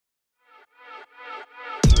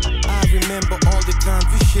all the times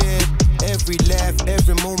we shared. Every laugh,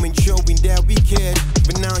 every moment showing that we cared.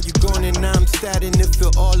 But now you're gone and I'm starting to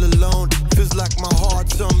feel all alone. Feels like my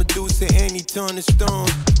heart's on Medusa and he turned to stone.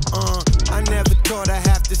 I never thought I'd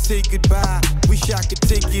have to say goodbye. Wish I could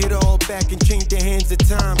take it all back and change the hands of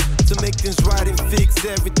time to make things right and fix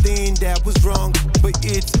everything that was wrong. But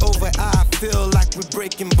it's over, I feel like we're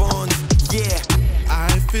breaking bonds. Yeah,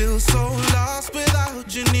 I feel so